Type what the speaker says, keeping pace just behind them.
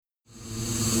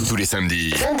Tous les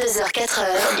samedis. 22h, 4h.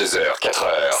 22h, 4h.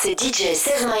 C'est DJ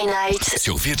Save My Night.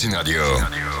 Sur Virgin Radio.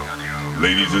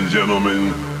 Ladies and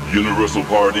gentlemen, Universal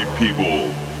Party people,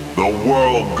 the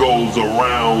world goes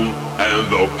around and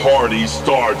the party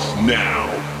starts now.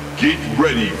 Get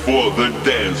ready for the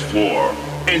dance floor.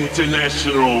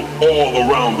 International all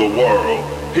around the world.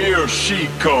 Here she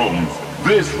comes.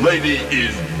 This lady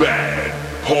is bad.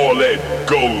 Paulette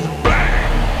goes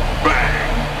bang,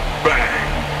 bang, bang,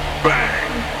 bang,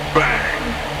 bang,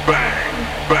 bang,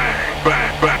 bang,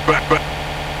 bang, bang, bang, bang.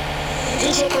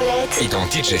 DJ Paulette Et dans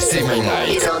DJ Save My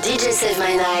Night. et dans DJ Save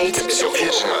My Night Sur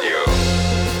Virgin Radio.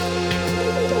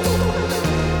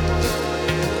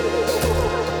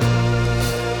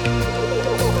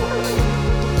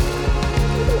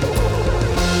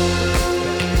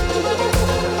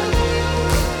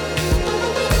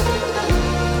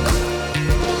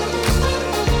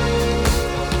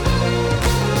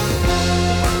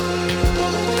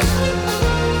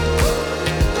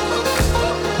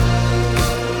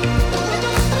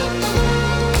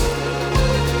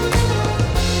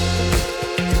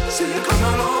 Silicon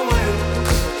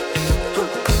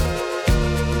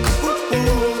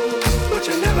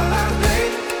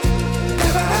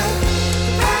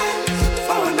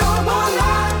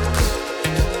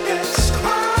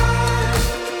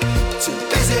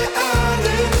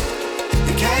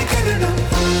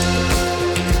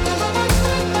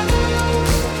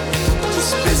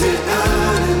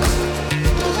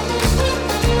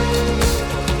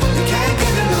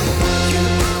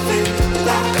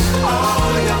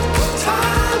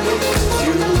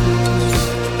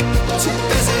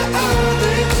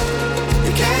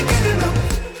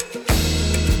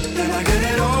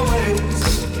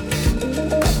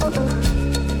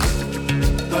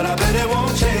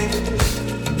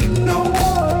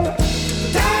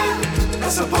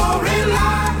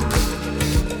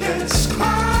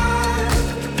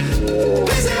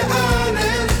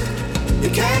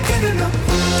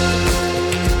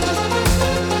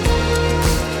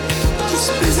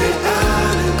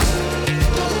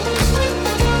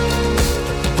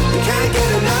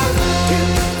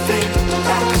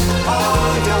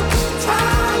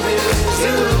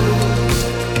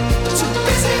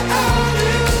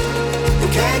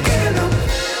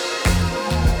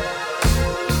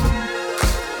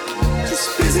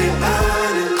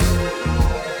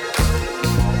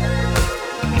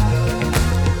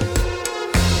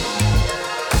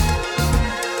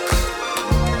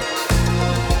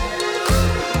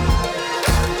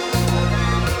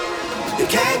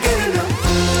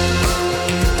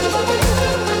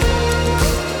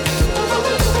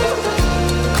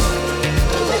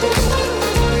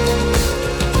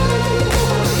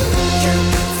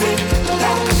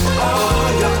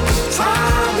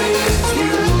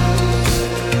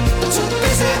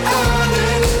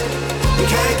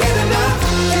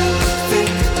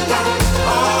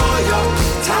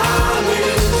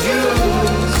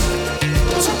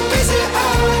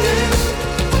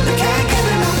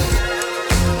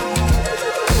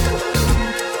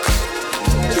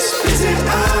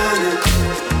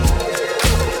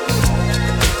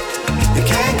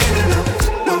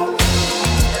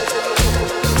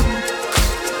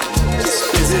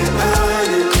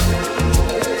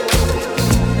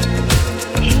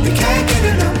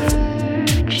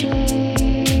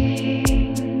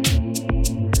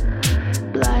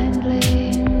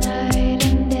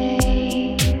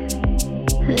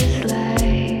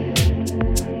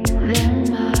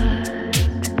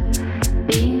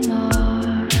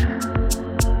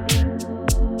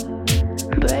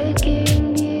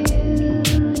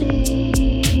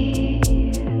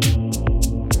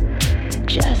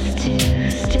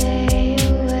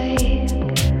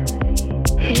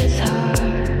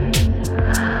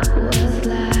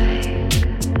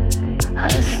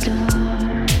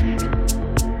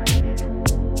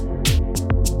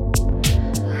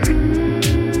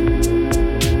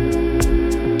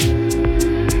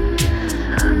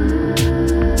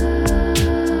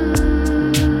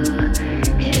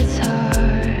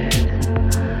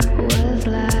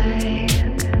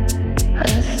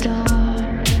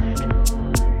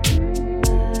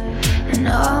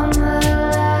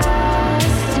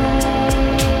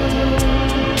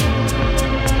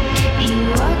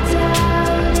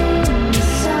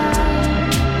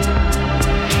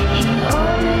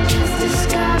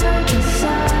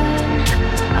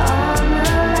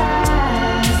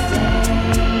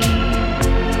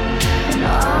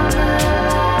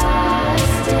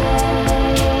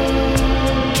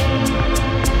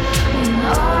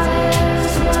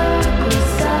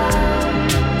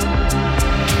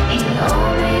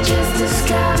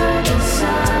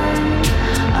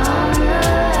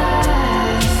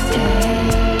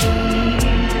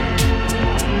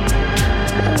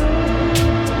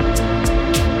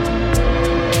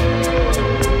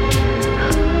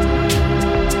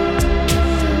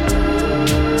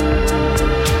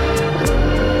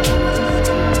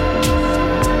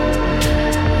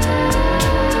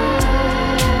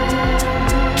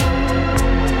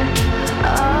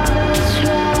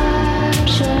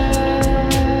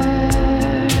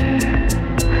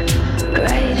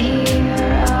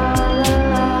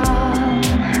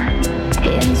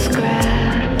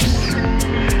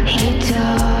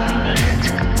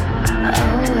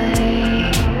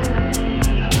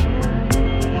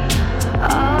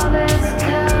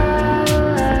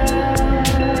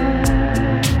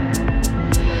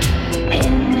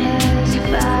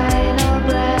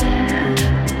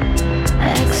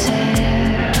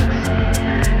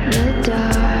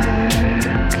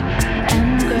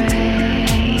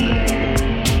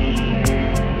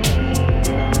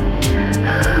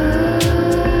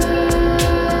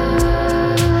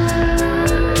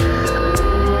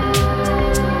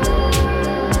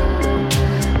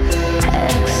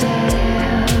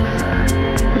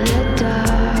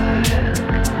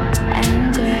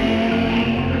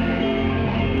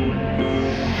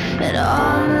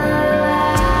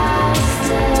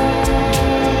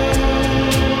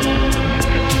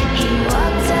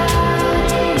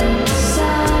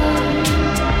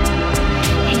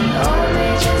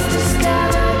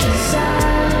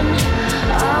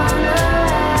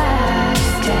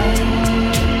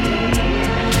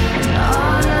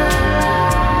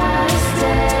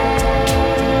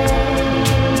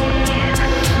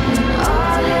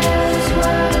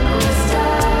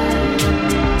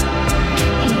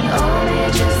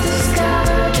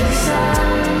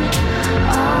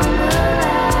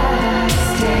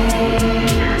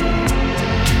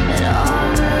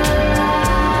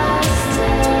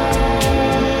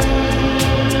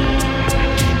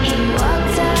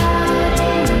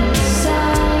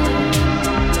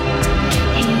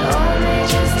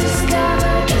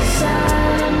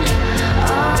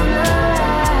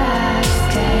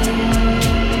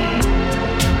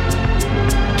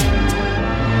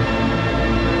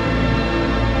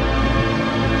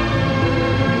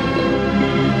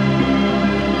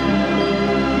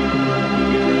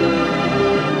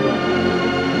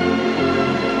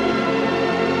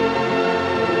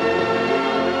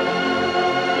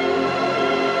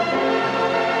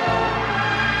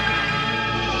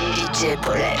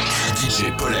Paulette.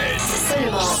 DJ Paulette.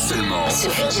 Seulement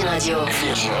Sur Virgin Radio.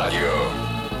 Virgin Radio.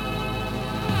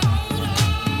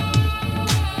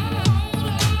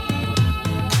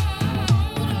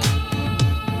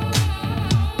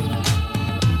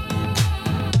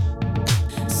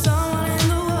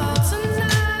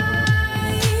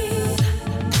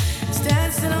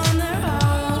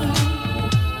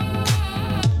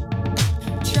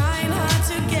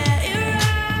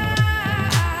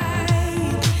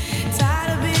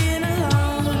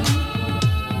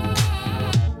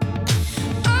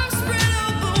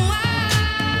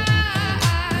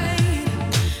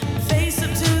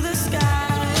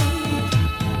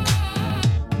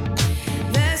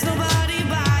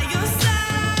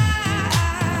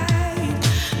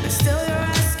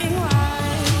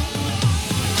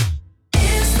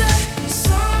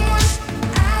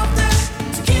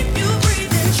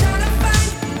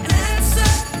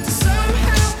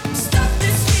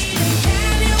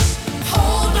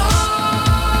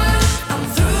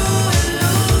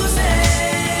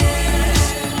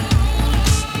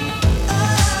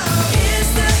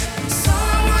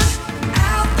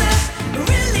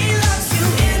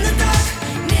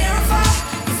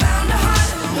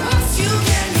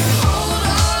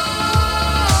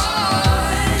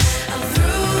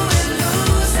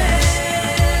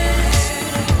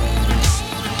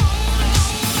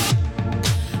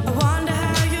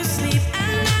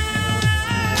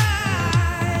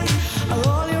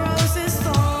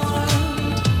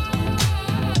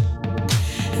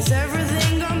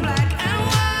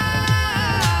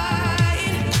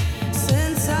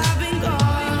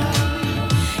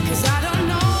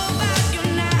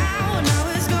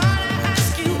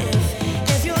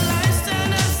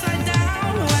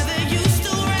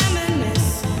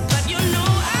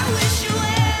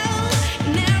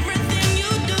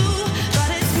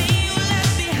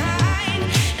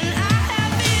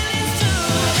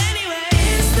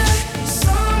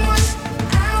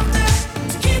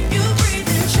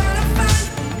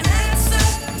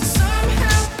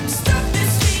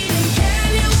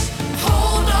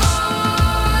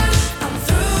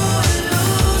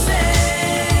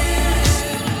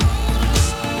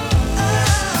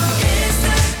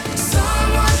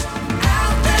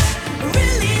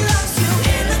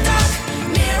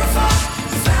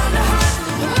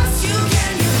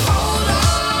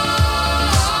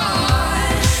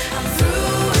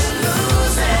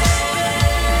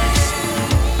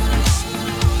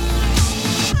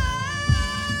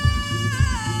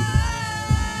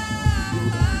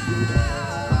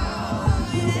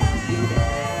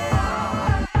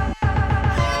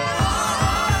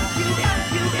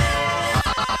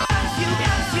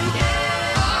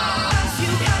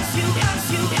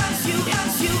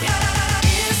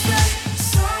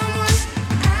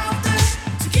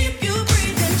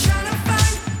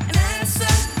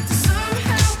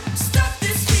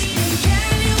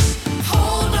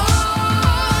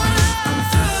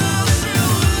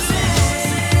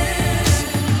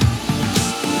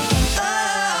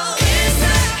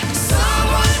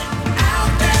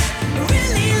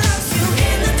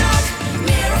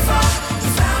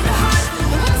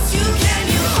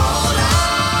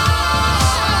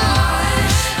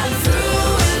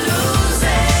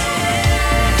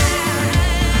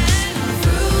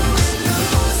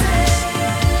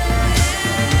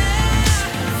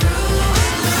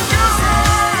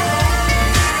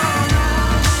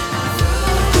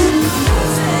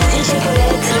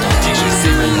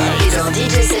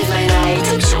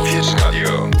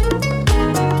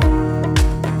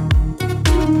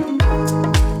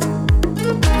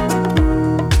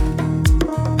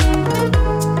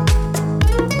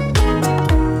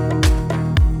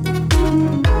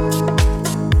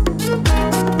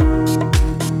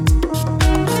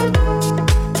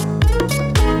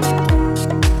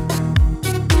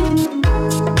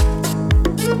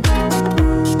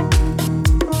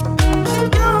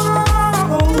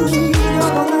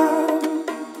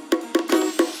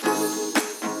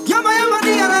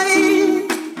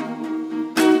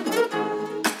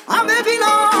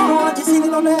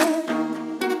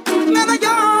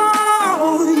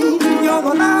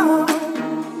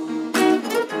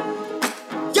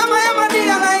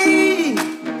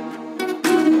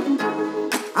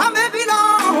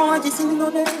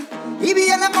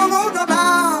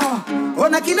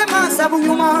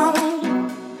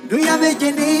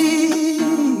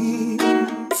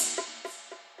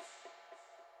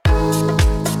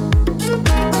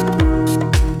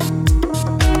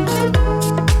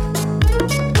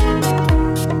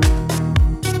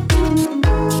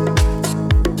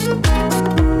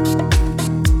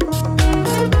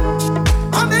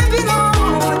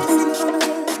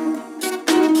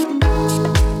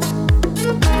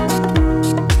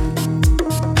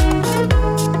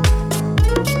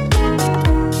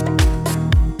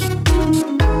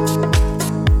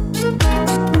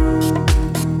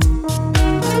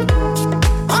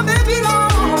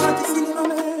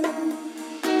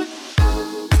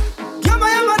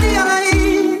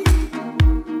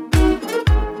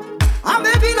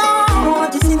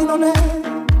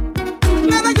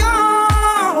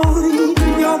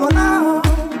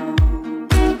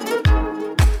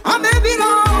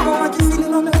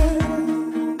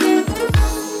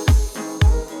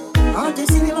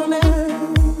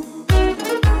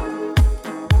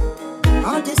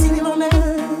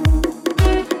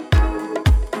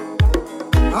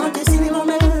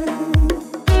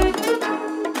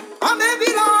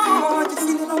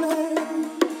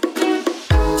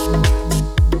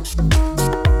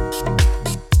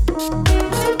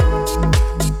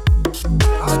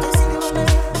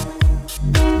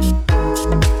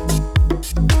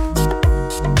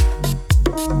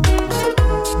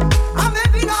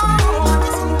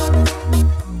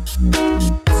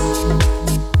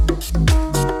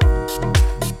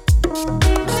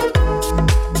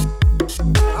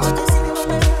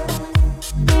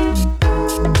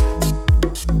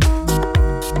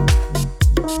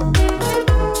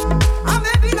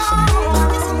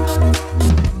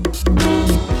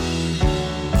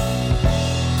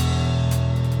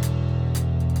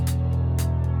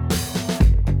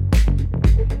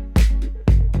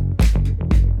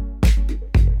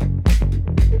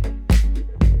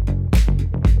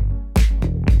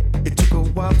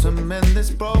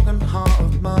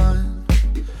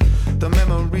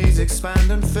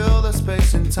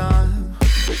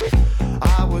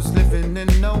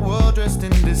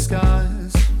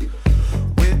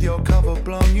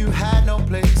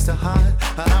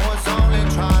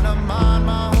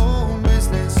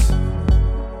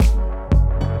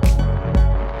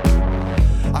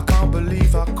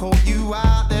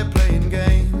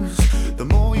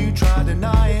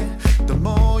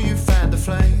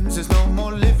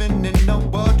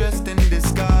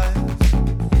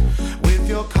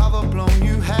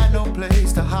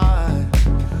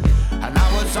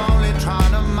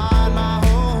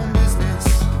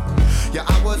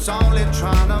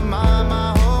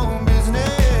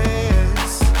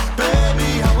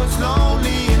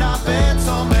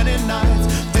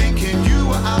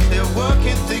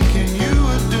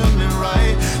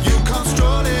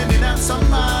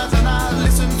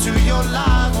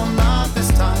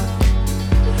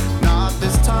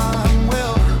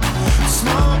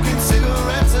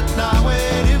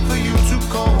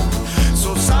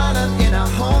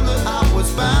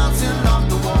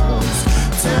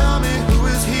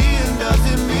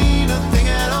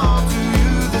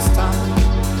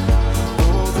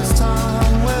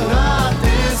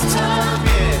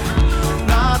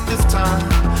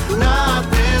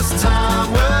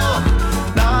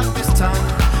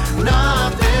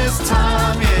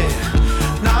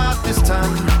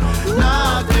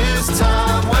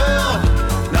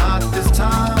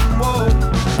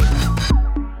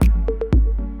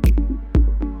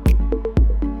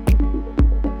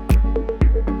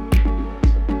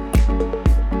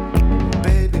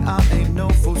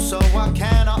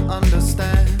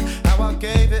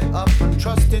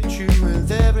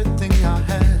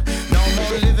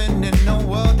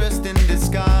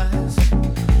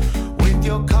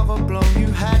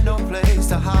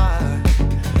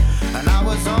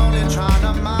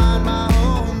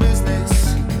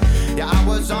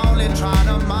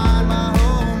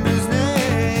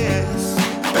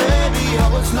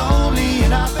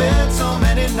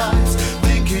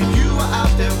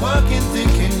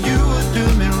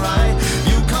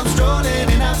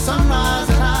 Sunrise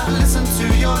and I listen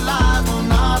to your lies, well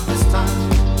not this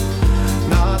time.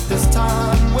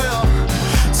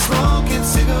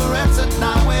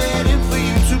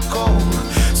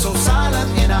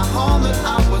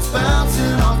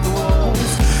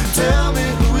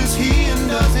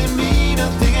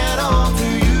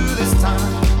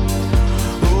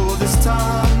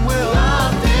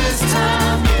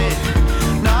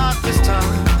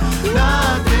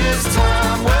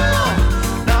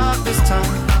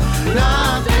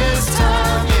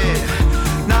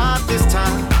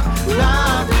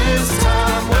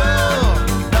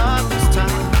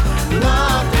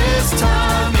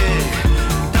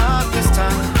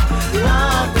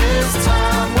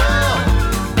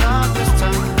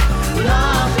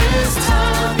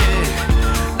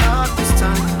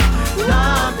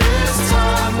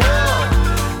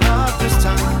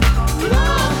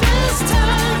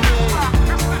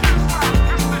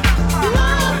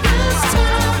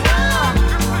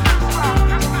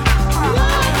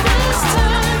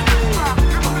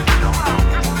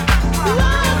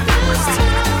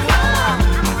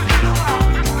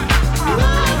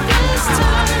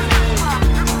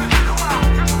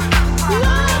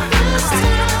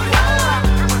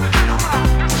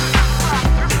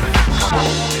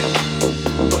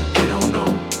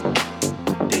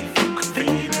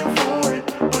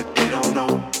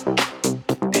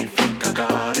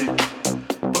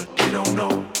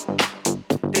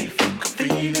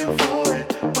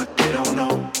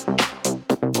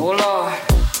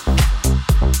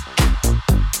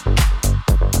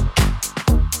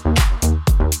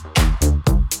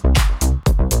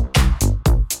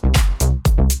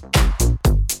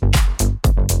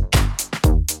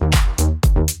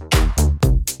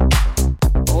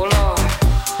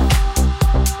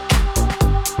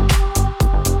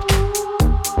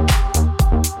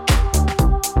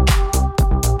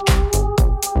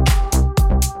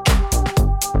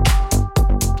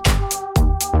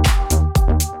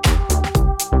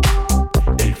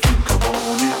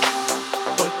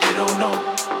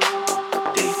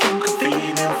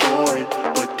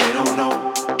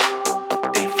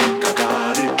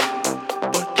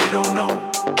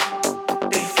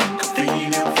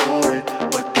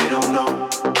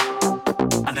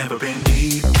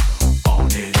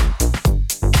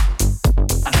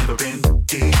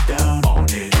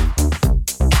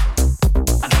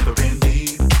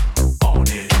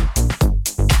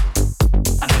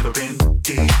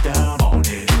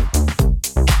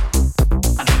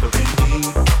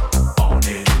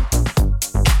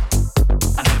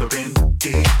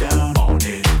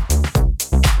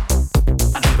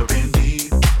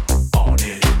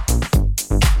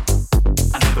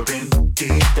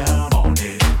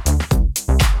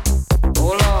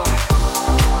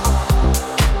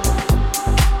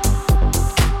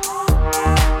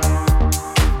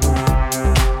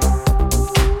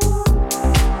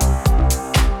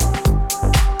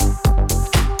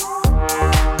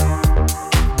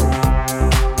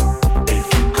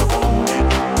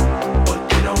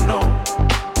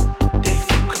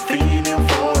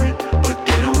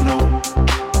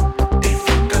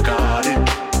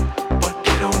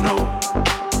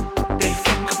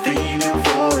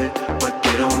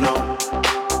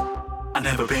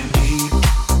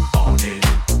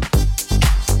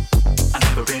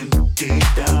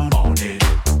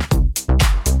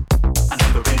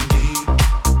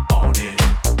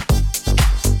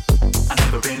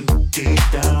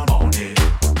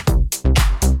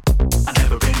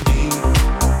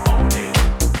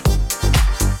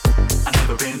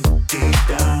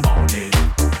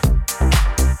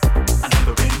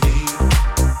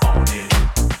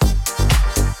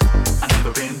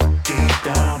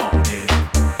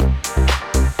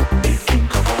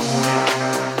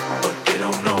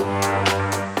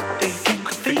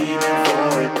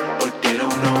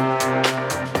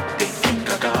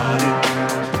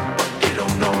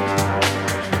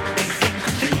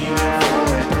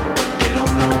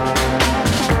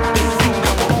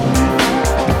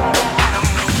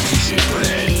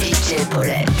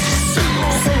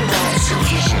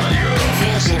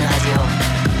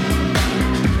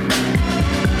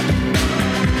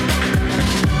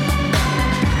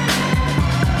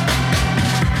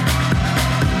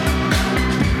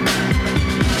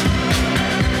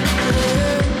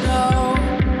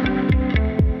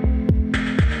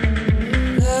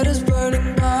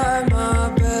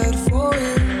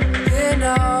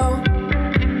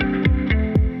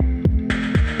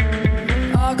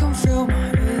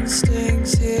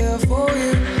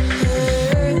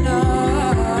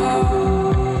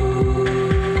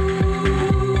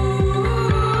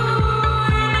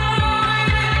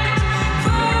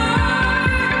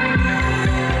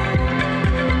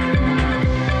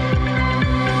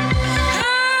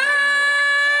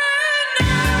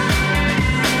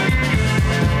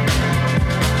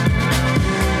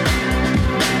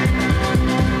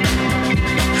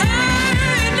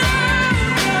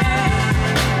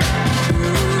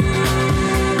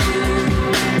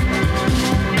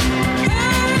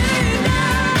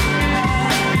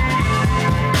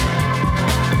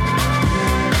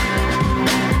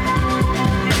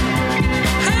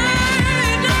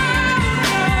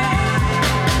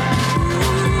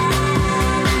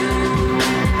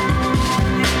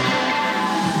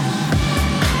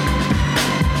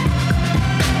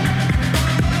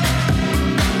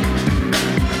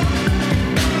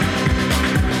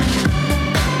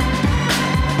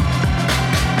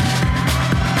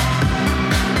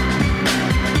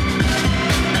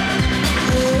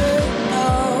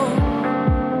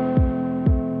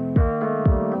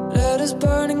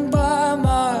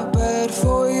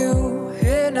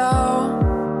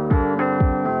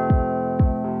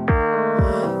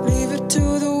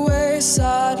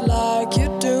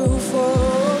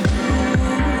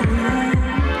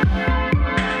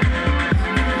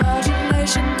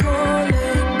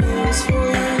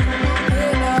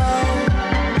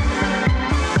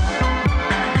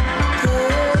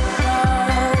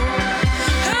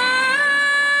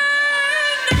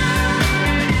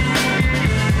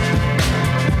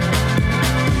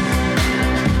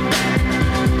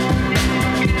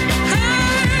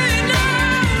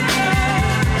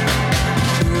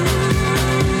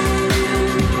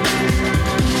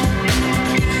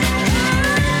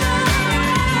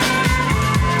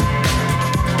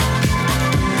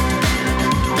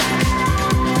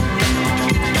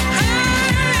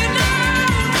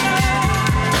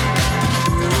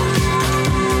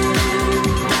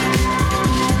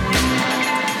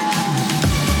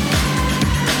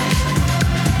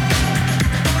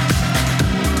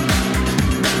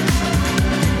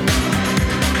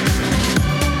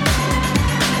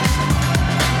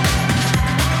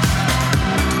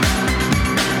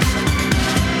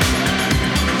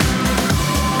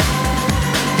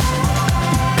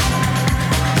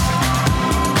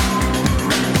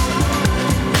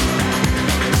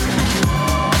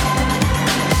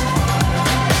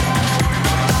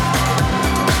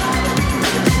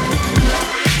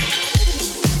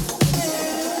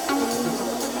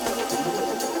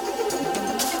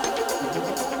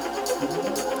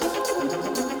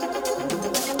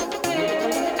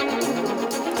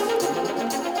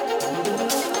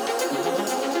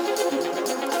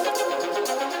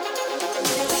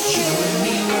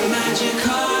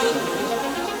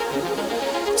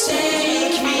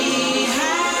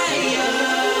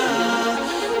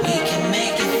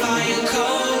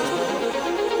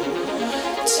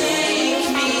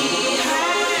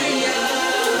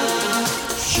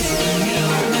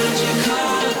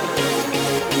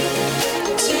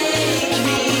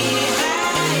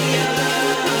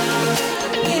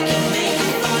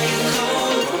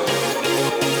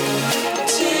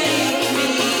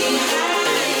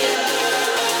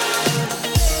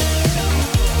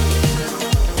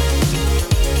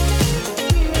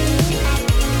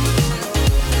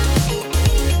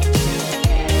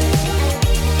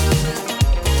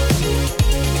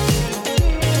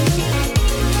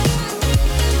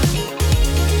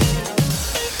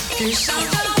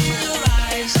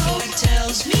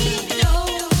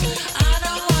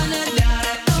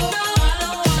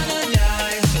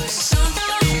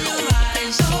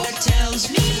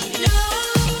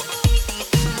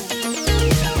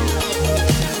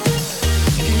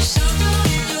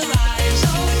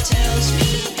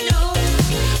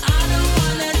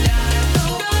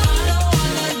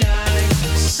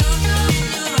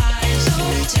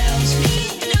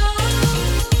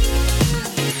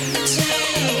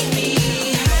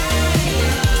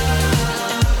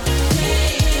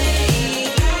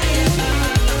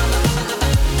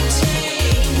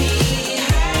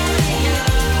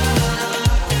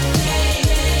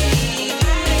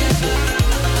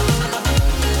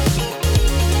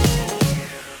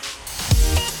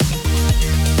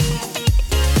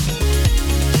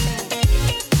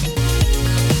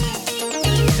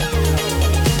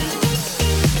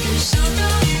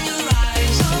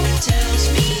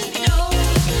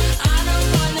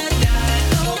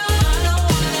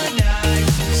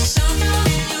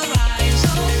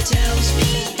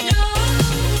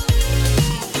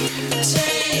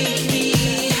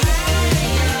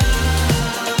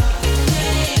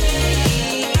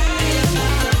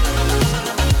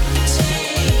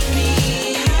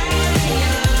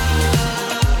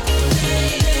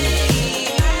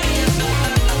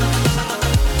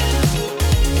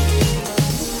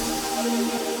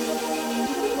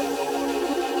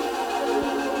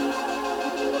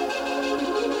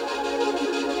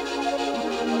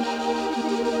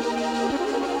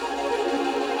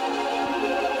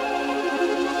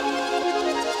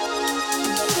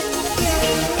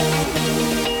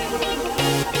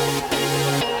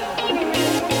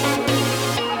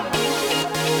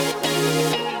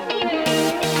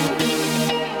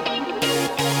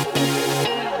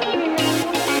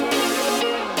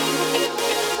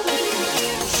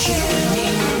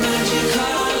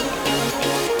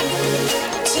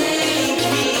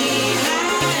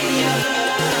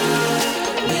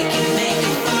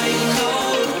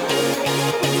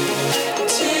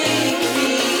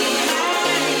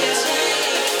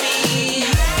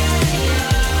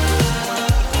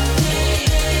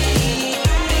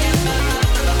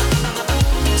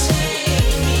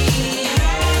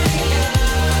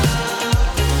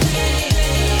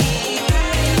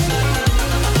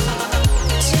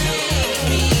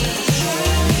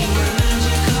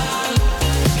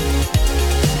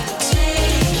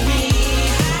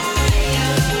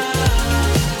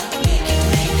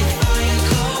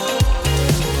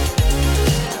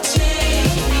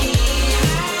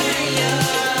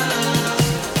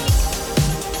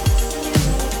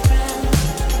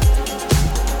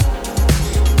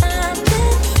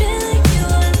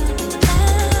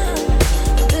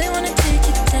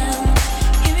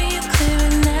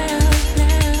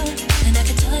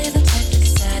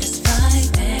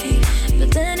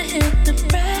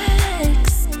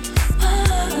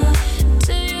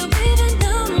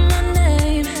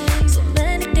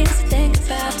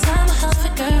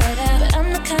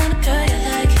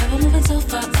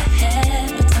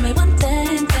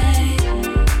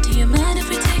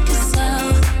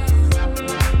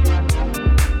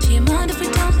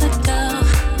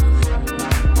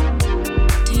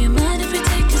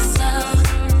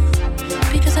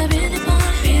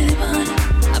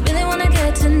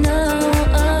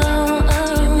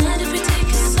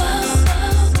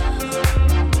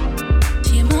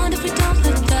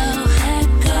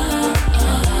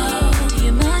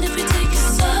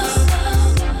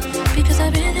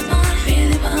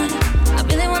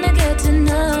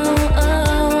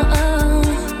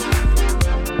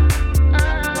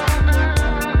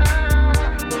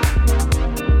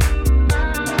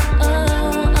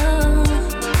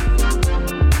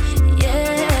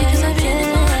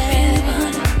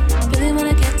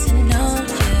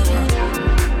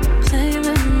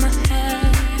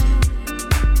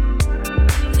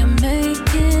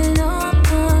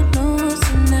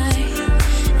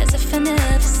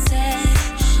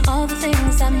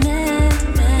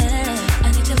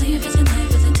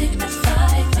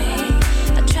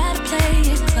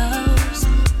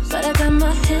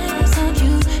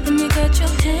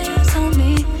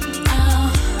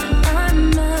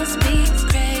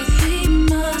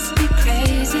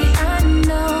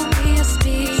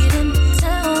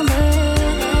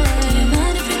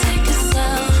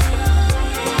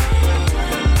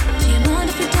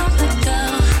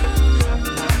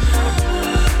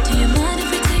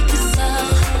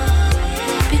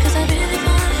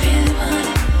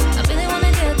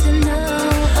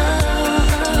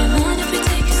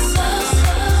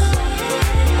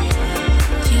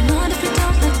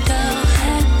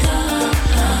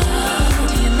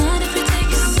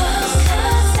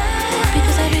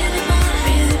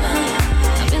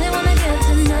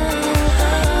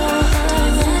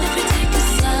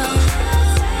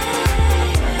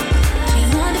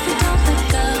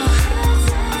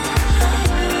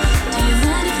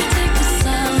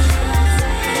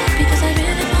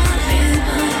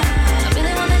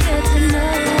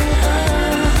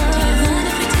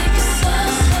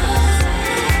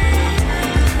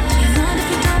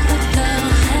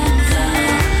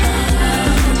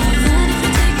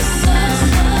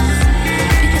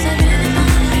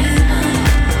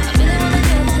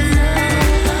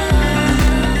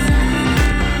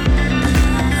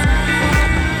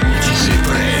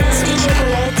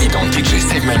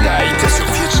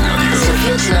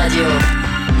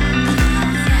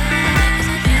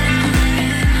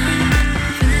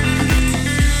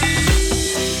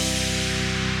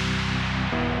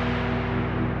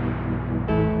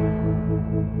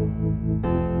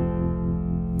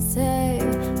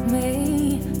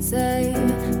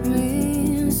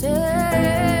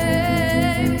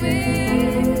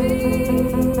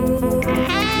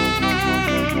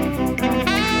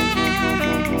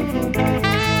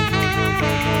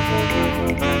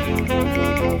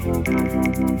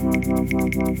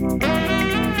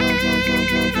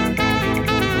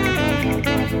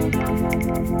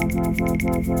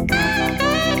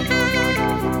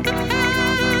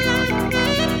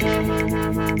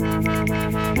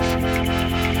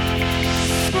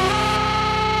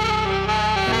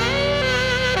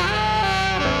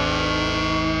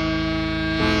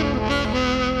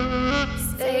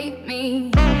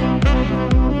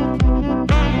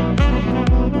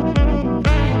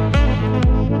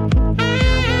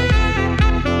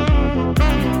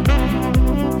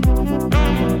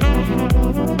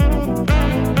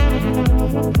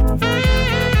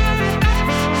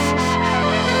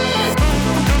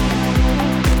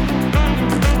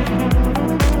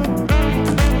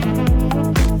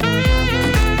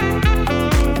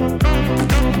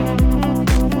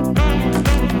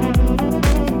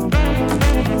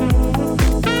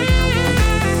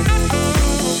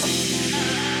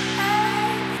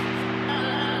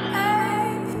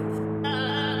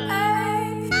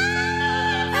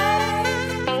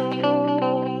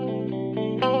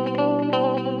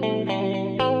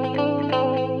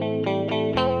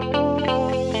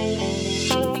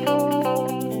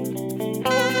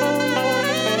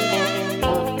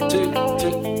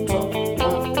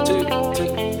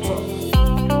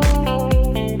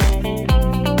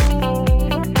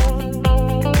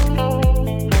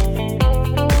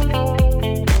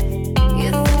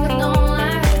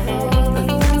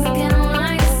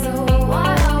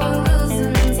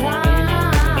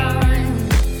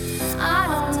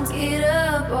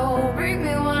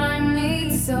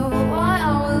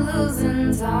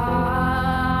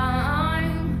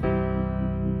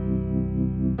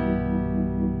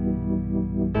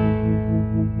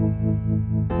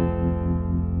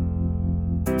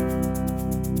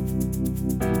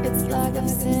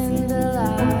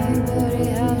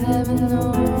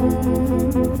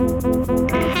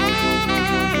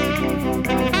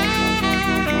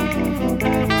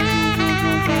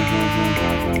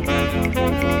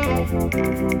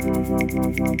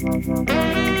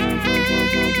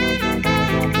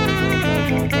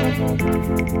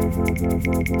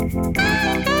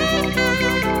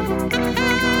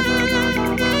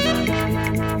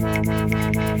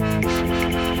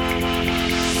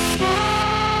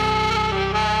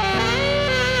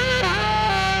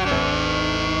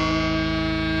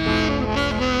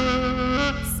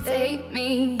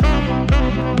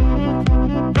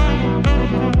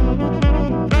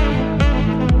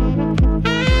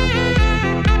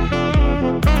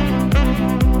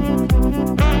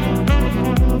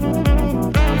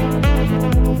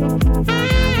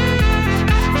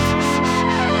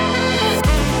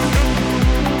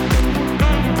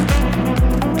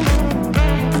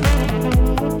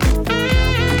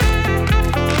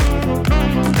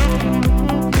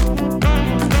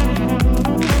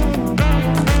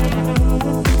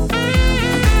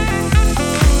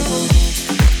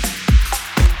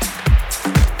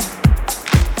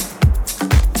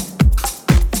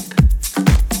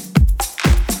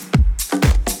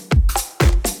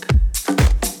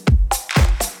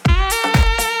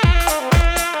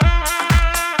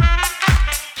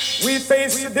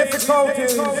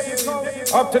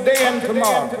 Of today and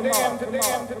tomorrow,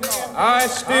 I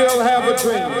still have a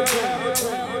dream.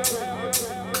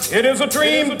 It is a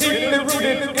dream deeply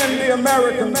rooted in the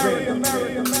American dream.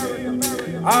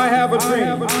 I have a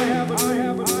dream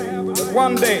that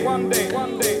one day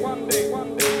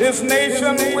this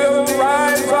nation will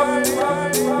rise up,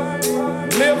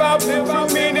 live out the true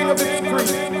meaning of its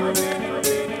creed.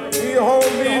 We hold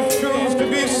these truths to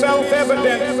be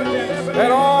self-evident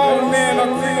that all men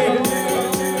are created.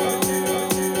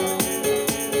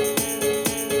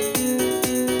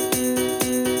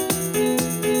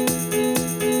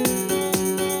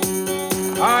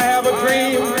 I have a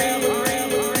dream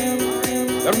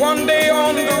that one day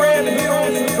on the red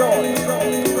hills of Georgia,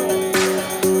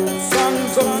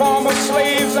 sons of former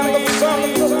slaves and the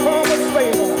sons of former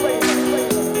slaves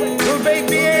will they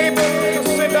be able to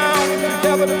sit down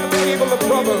together at the table of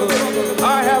brotherhood.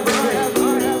 I have a dream that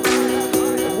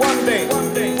one day.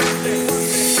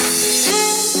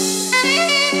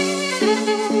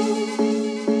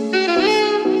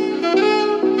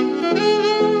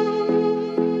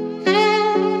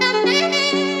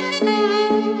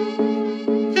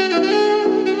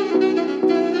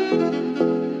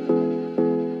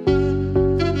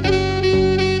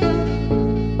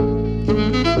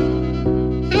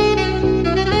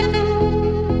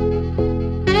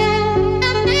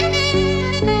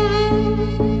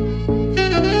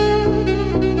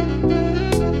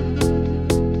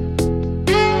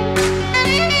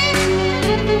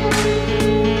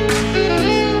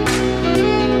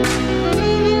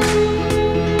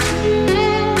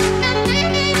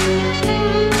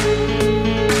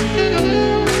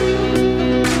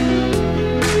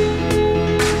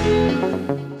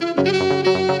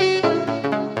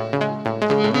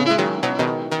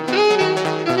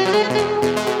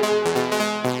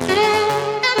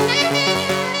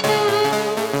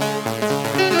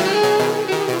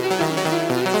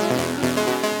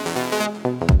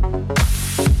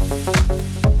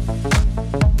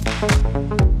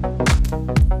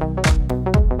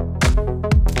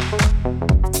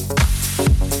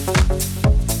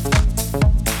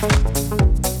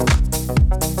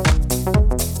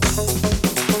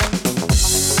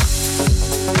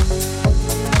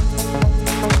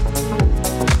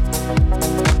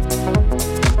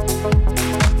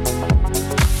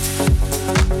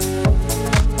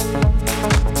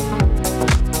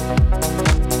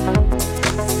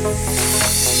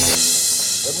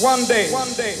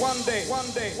 One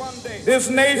day, this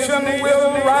nation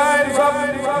will rise up,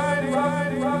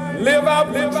 live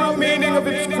out the true meaning of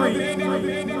its creed.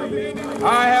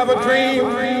 I have a dream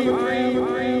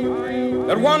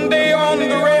that one day on the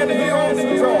red hills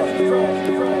of Georgia,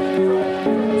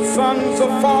 sons of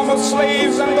former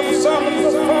slaves and the sons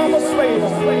of former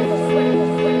slaves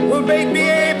will they be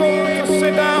able to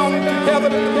sit down together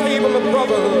at the table of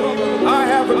brotherhood. I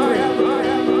have a dream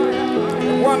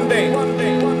that one day.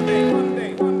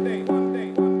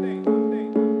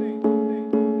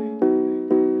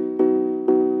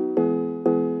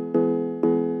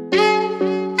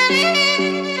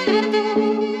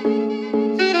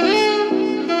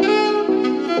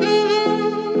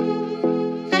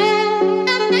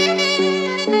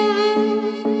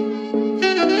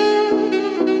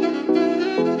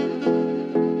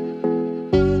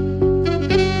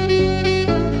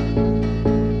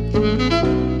 Mm-hmm.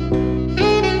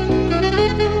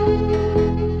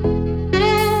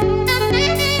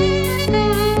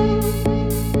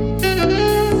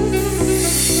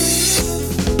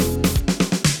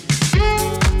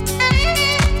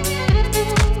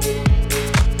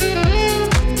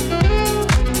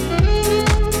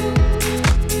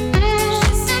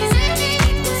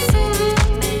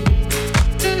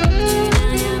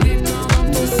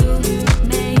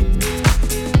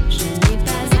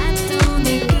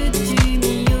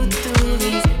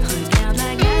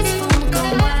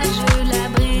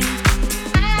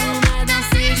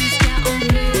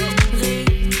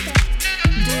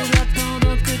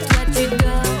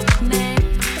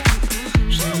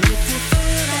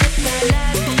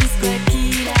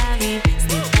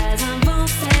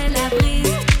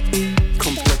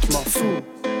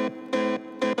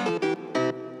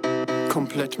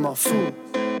 Complètement fou.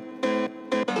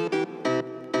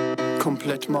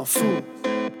 Complètement fou.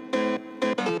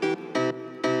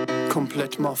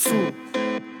 Complètement fou.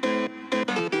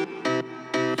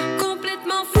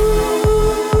 Complètement fou.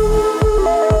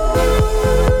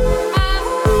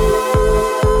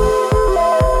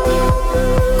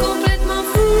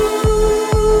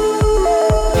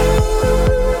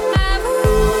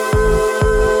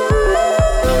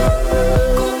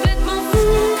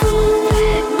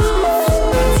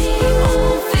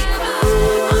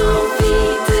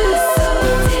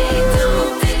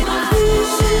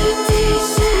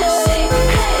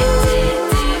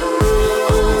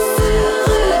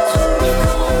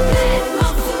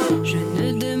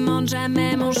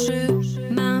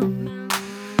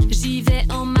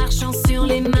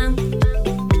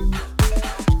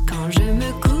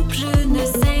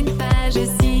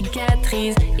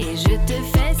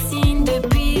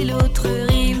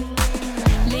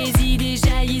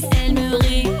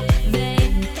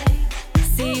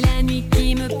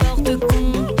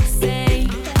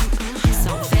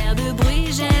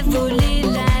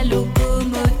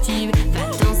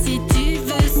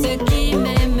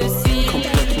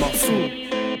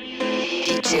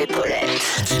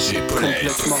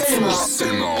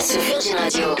 Seulement sur Virgin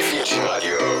Radio. Virgin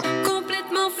Radio.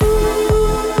 Complètement fou.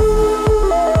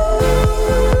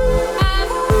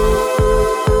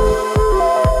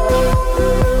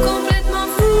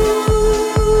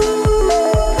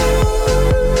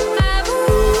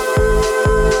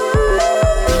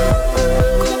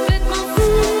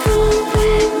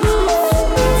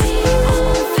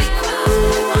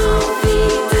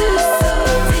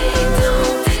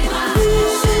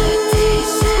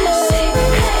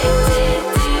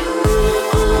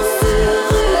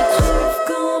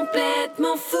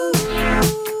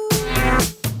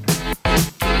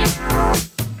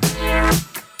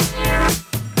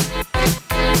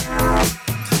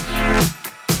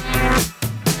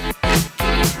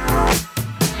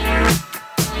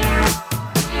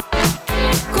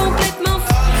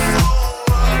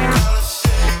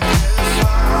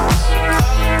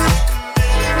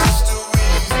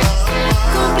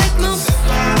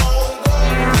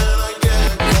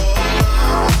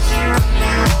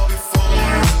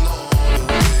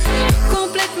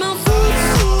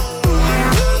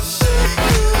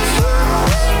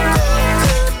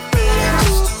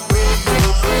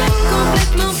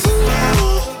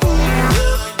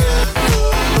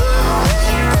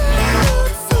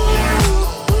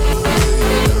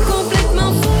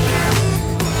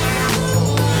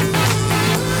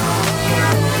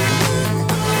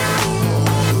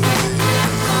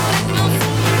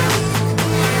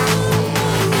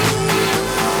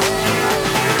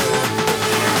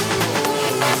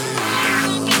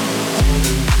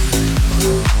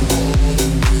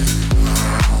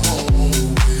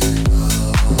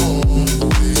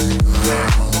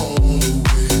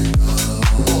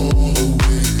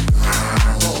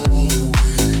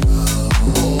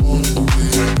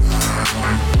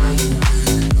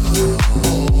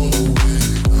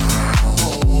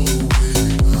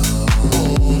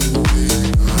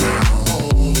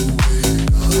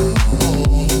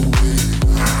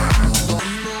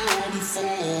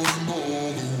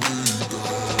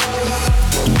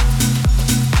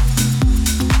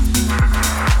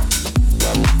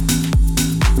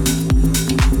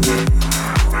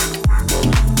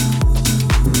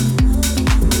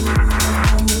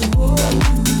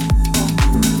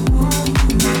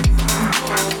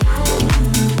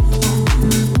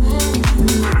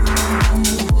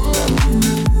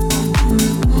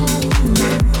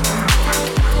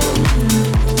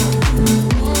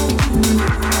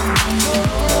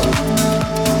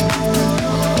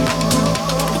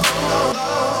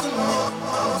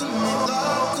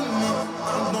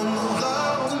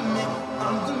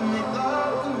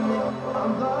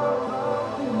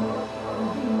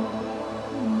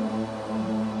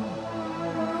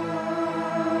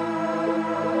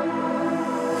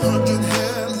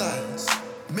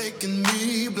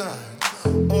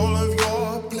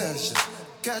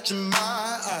 catching my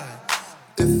eye.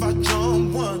 If I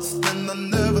jump once, then I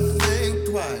never think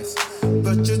twice.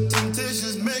 But your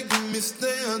temptation's making me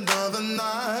stay another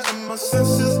night. And my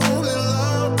senses only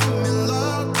loud to me,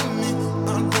 loud to me.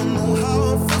 I don't know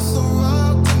how I feel so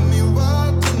right to me,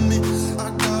 right to me. I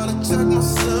gotta check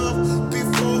myself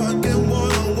before I get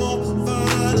what I want.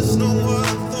 But it's not what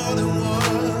I thought it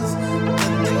was.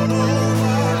 And you know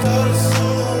I gotta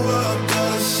sober up,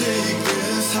 gotta shake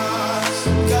this high.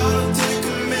 Gotta take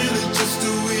a minute just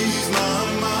to ease my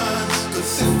mind.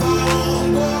 'Cause if I don't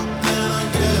walk, then I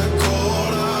get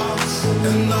caught out.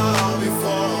 And I'll be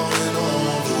falling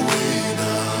all the way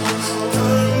down.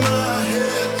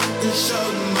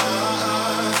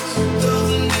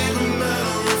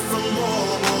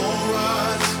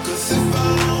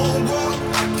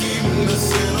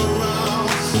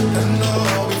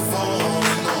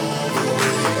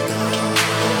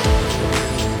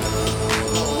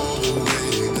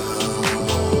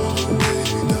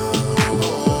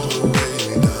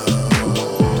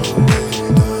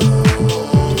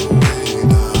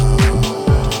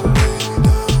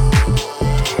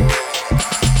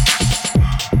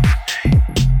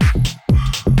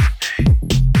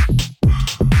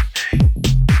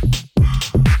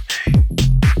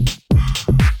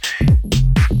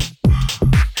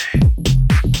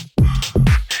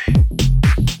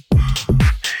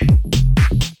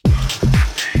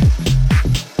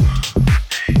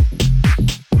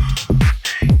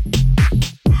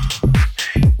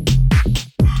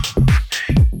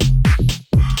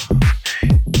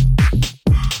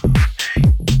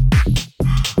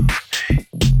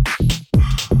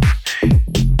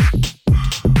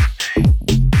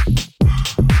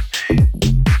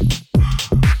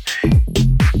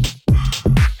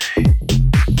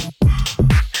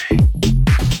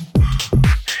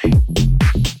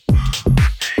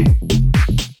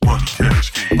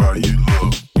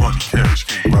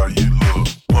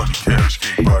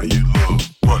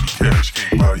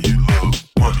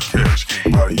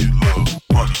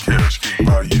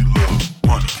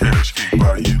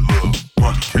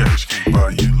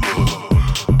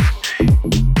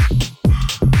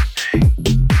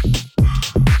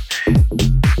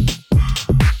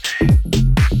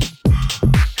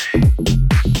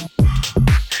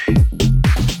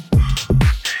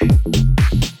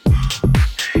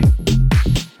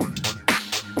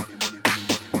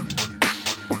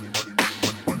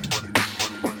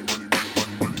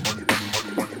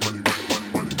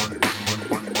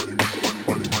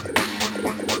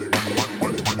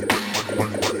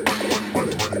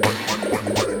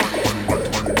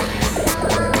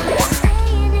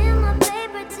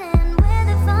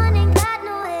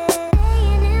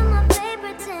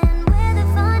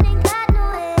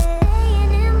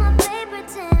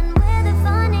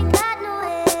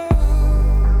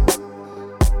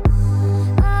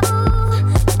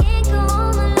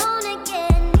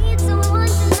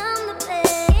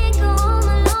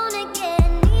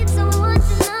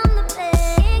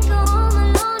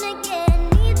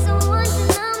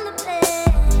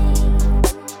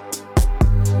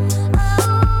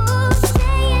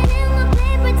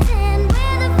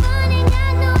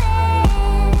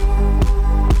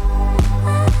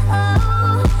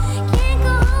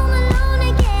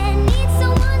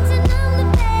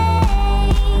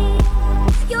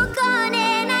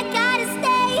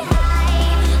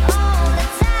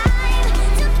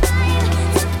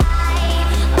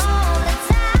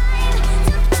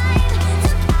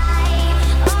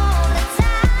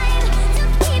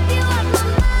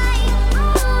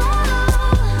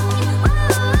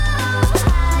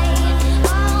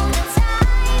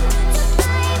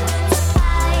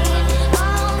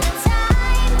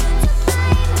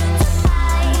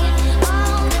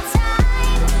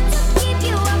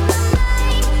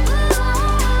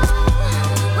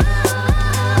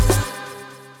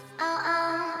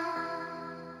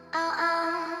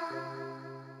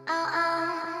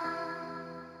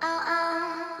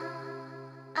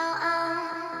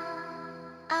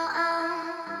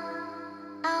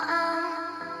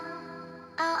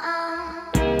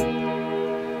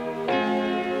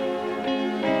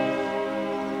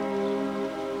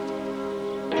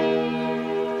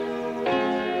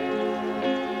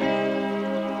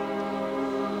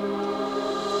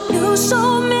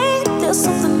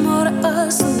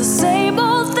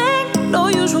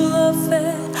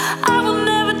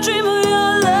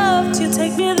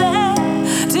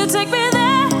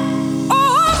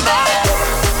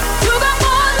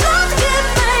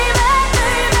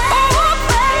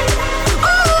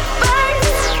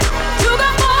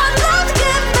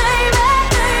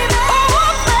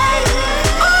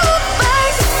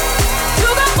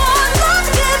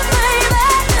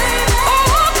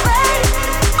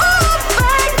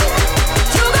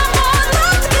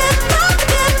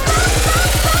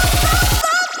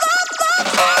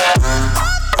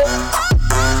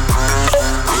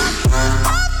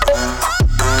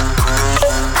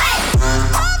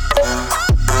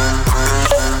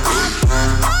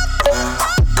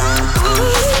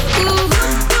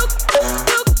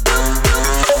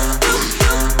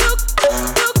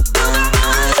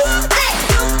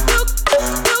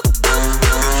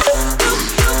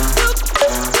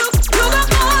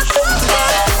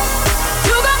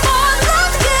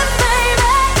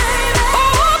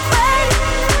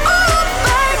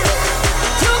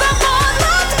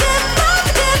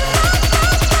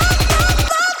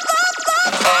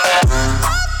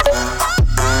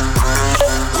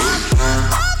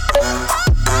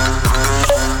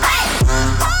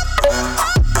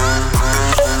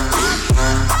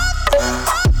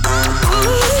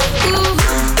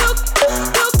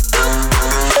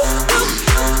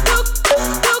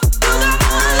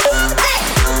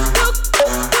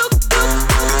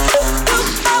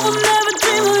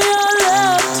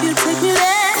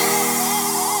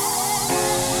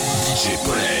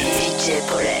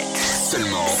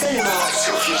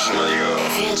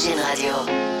 Virgin Radio.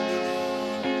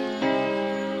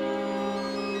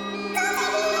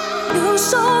 You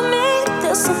showed me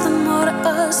there's something more to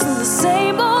us than the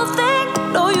same old thing.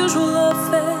 No usual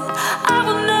affair. I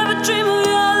will never dream of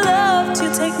your love till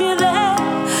you take me there.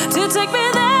 Till you take me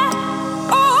there.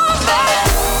 Oh, babe,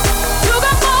 you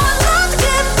got more love to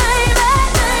give, baby.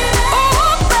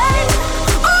 Oh, babe,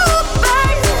 oh,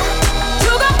 babe,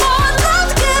 you got more love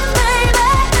to give, baby.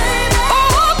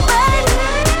 Oh, babe,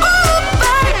 oh,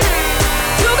 babe,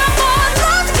 you got more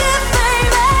love to give,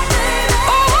 baby.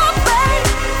 Oh, babe,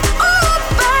 oh,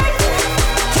 babe,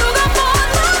 you got more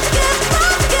love to give,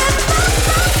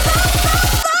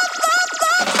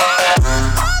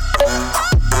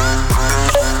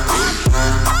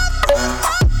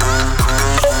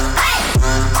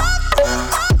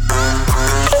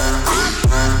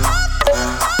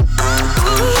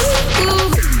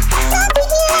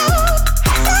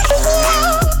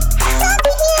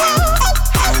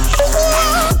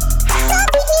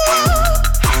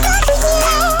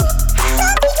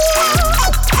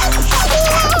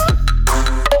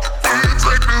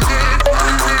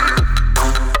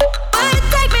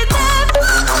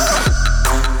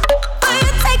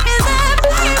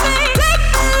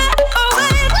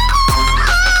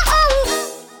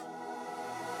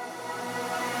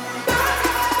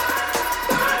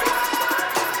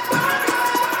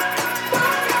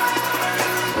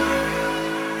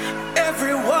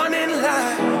 Everyone in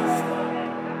life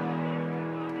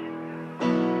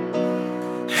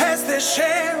has their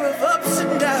share of ups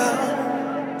and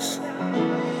downs.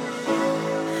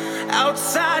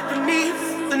 Outside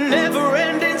beneath the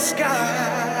never-ending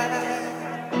sky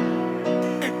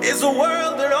is a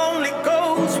world that only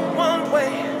goes one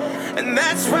way, and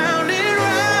that's round and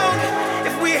round.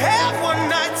 If we have one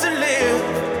night to live,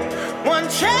 one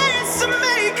chance to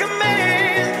make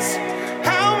amends,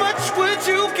 how much would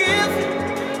you give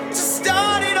to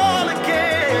start it all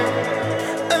again?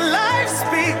 A life's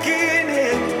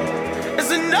beginning as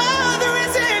another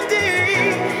is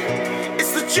ending.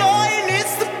 It's the joy and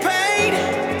it's the pain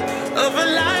of a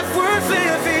life worth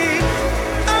living.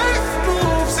 Earth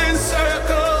moves in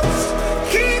circles,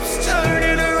 keeps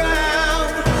turning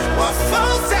around, what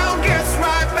falls down gets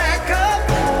right back up,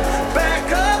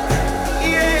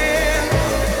 yeah.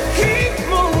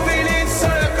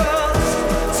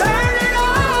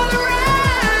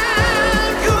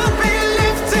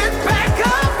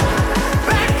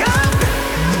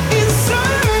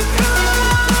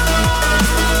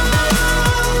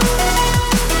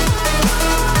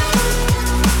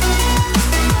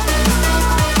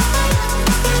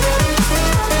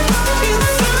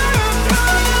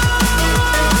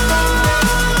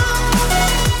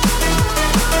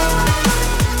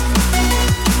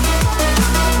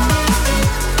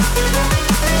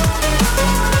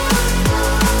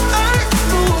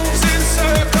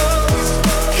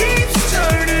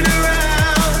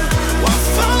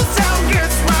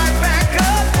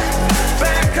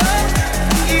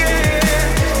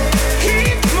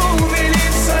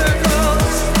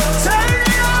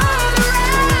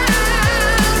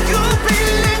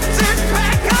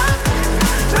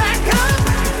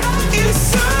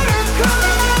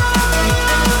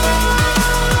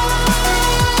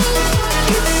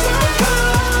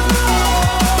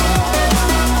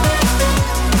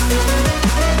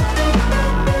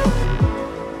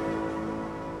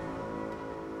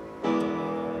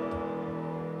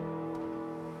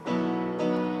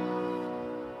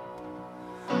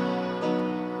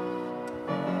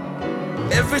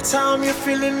 Every time you're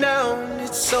feeling down,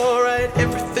 it's alright.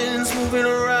 Everything's moving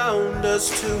around us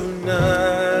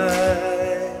tonight.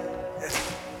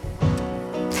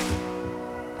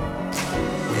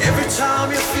 Every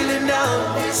time you're feeling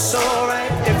down, it's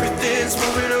alright. Everything's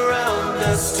moving around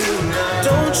us tonight.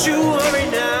 Don't you worry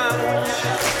now.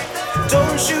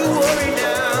 Don't you worry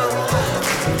now.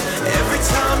 Every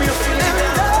time you're feeling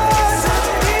down.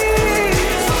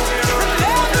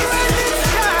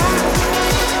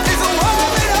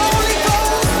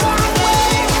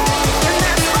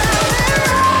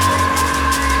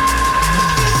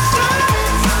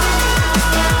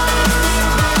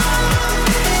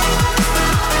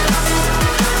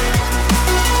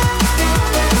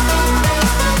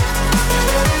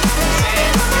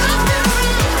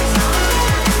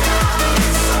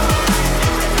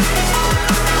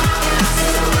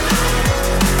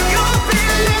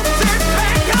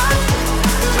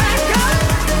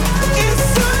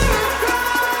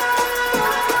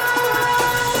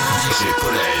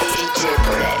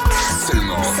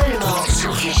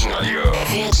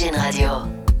 Virgin Radio.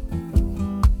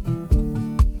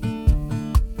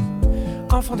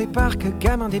 Enfant des parcs,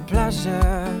 gamin des plages.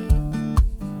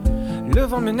 Le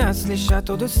vent menace les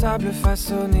châteaux de sable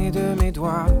façonnés de mes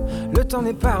doigts. Le temps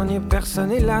n'épargne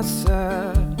personne hélas.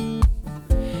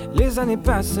 Les années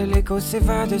passent, l'écho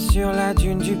s'évade sur la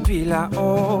dune du Pilat.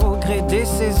 Au gré des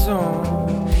saisons,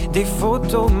 des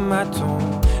photomatons,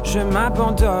 je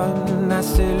m'abandonne à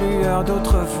ces lueurs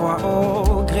d'autrefois.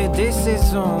 Au gré des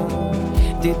saisons,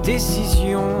 des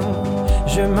décisions,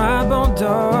 je m'abandonne.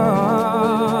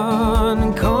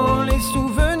 Quand les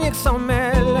souvenirs s'en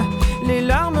mêlent, les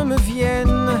larmes me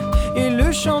viennent et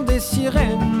le chant des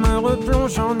sirènes me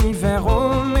replonge en hiver.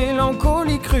 Oh,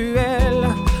 mélancolie cruelle,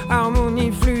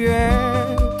 harmonie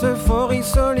fluette, euphorie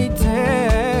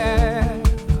solitaire.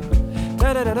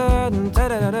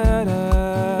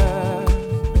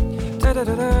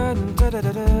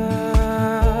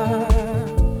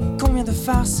 Combien de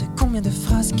farces, combien de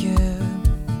frasques,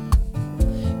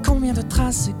 combien de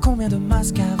traces, combien de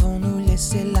masques avons-nous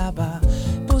laissé là-bas?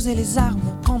 Poser les armes,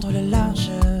 prendre le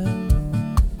large,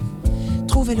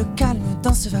 trouver le calme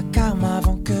dans ce vacarme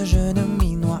avant que je ne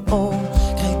m'y noie. Au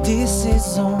gré des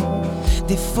saisons,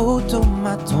 des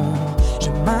photomatons, je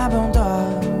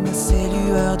m'abandonne à ces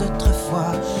lueurs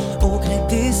d'autrefois. Au gré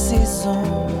des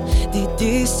saisons, des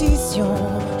décisions,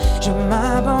 je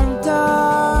m'abandonne.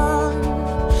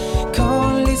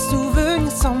 Quand les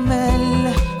souvenirs s'en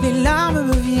mêlent, les larmes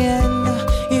me viennent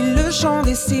et le chant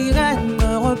des sirènes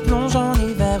me replonge en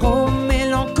hiver. Oh,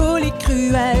 mélancolie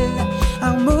cruelle,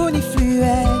 harmonie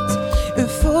fluette,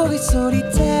 euphorie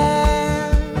solitaire.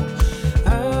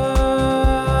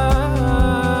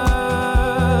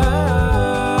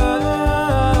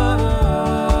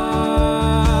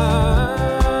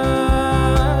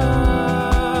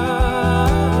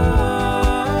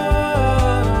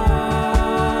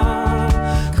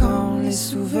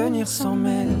 S'en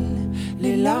mêlent,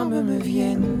 les larmes me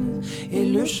viennent et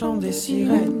le chant des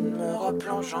sirènes me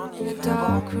replonge en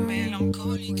hiver.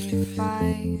 Mélancolie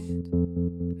fight,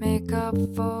 make up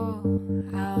for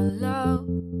our love.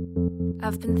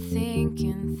 I've been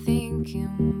thinking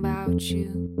about you,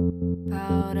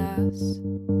 about us.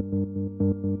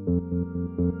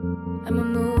 And we're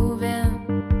moving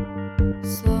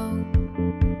slow,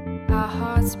 our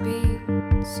hearts beat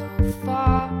so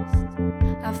fast.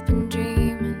 I've been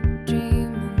dreaming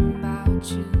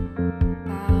about you,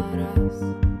 about us.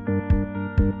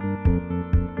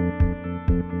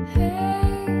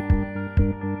 Hey,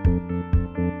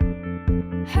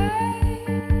 hey,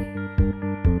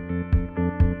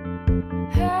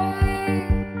 hey,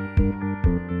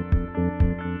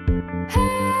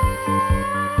 hey.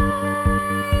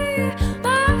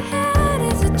 My head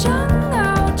is a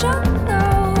jungle,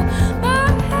 jungle. My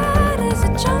head is a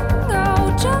jungle,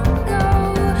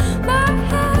 jungle. My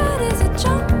head is a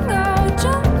jungle,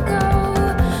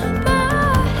 jungle.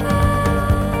 My head.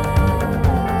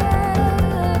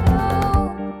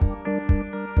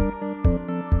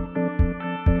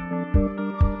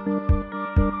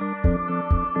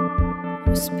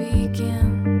 I'm speaking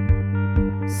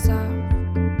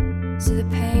soft to the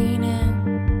pain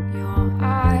in your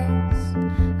eyes.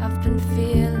 I've been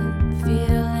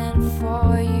feeling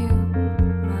for you,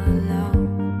 my love.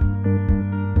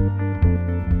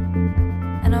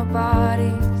 And our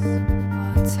bodies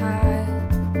are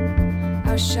tied,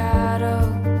 our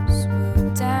shadows will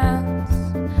dance.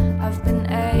 I've been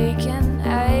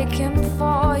aching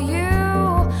for you,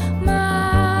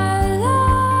 my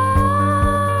love.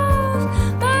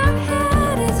 My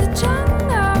head is a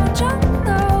jungle,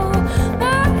 jungle.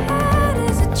 My head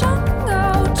is a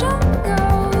jungle,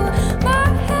 jungle. My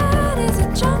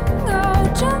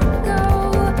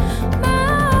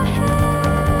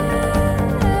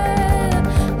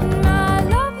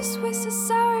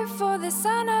this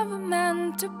are never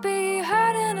meant to be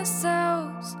hurting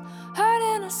ourselves,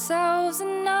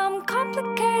 and I'm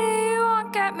complicated, you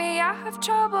won't get me. I have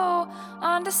trouble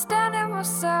understanding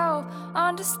myself,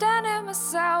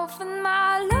 and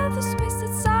my love is wasted